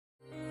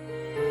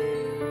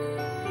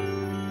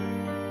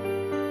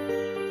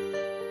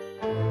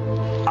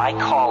I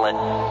call it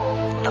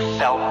the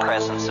felt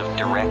presence of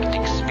direct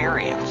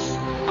experience,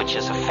 which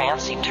is a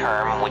fancy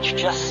term which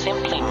just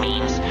simply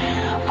means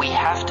we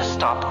have to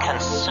stop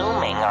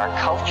consuming our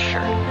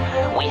culture.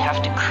 We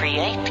have to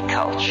create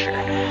culture.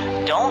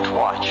 Don't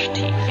watch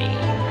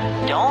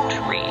TV.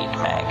 Don't read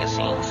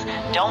magazines.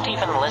 Don't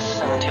even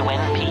listen to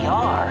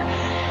NPR.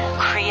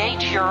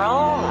 Create your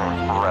own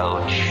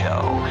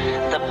roadshow.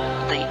 The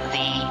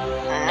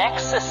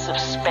nexus of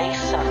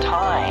space and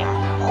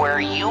time where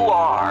you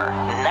are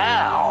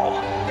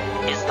now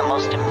is the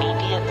most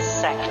immediate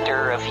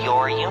sector of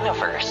your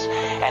universe.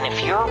 And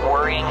if you're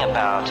worrying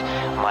about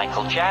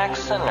Michael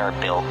Jackson or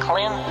Bill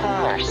Clinton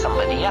or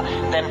somebody else,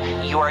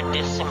 then you are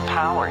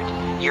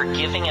disempowered. You're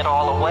giving it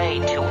all away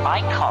to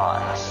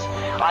icons.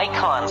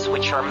 Icons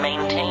which are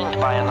maintained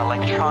by an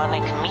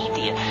electronic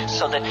media,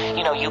 so that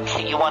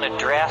you want to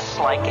dress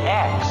like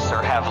X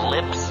or have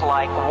lips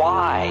like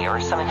Y or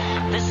something.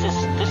 This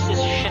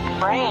is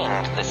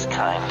shit-brained, this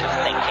kind of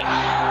thinking.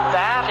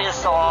 That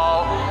is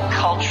all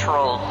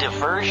cultural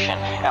diversion,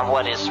 and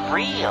what is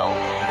real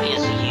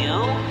is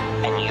you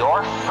and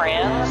your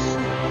friends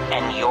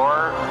and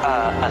your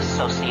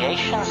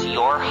associations,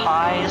 your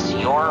highs,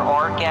 your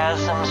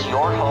orgasms,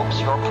 your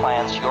hopes, your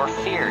plans, your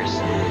fears.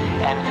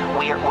 And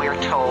we're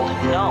told,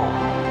 no,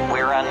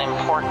 we're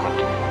unimportant,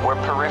 we're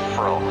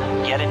peripheral,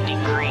 get a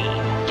degree,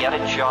 get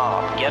a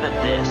job, get a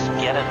this,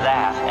 get a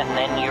that, and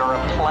then you're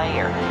a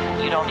player.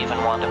 You don't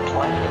even want to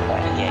play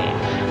that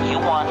game. You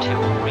want to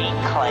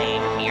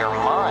reclaim your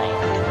mind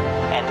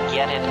and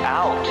get it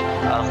out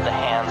of the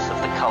hands of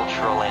the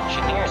cultural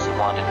engineers who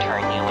want to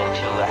turn you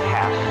into a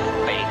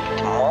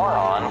half-baked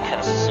moron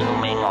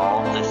consuming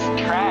all this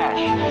trash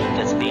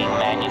that's being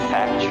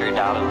manufactured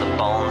out of the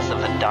bones of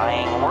a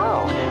dying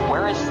world.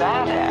 Where is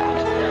that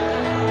at?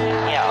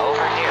 Yeah,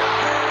 over here.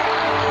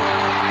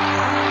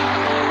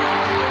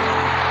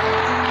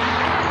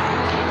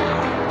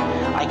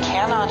 I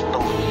cannot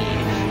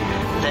believe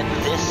that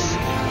this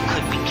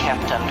could be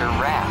kept under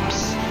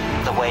wraps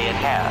the way it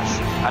has.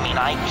 I mean,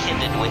 I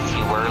kidded with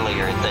you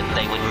earlier that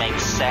they would make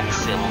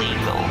sex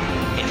illegal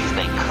if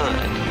they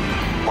could.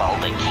 Well,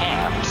 they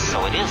can't,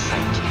 so it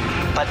isn't.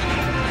 But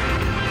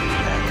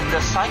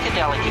the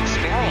psychedelic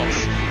experience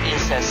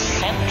is as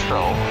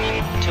central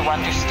to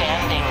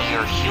understanding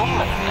your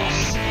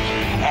humanness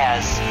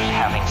as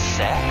having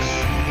sex,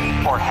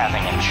 or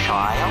having a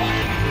child,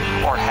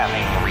 or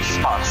having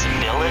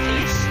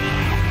responsibilities,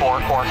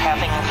 or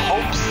having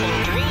hopes and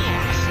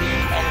dreams.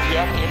 And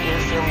yet it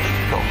is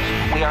illegal.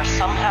 We are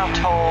somehow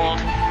told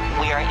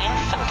we are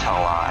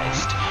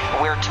infantilized.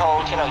 We're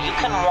told, you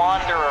can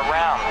wander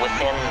around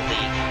within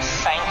the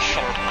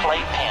sanctioned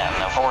playpen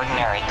of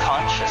ordinary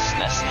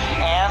consciousness,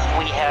 and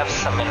we have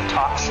some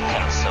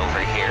intoxicants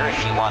over here if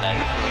you want to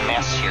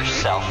mess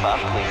yourself up.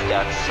 We've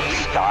got some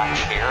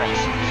scotch here and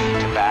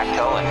some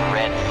tobacco and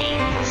red meat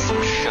and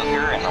some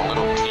sugar and a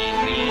little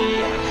TV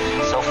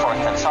and so forth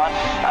and so on.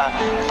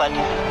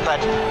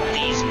 But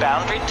these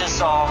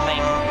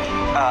boundary-dissolving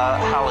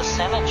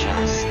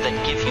hallucinogens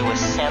that give you a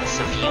sense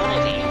of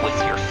unity with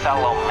your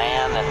fellow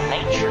man and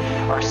nature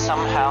are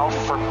somehow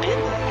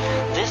forbidden.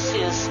 This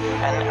is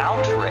an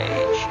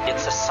outrage.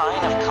 It's a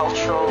sign of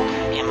cultural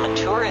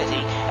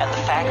immaturity, and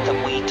the fact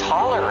that we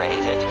tolerate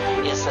it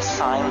is a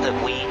sign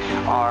that we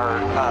are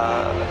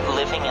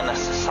living in a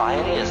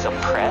society as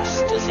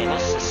oppressed as any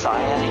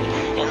society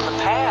in the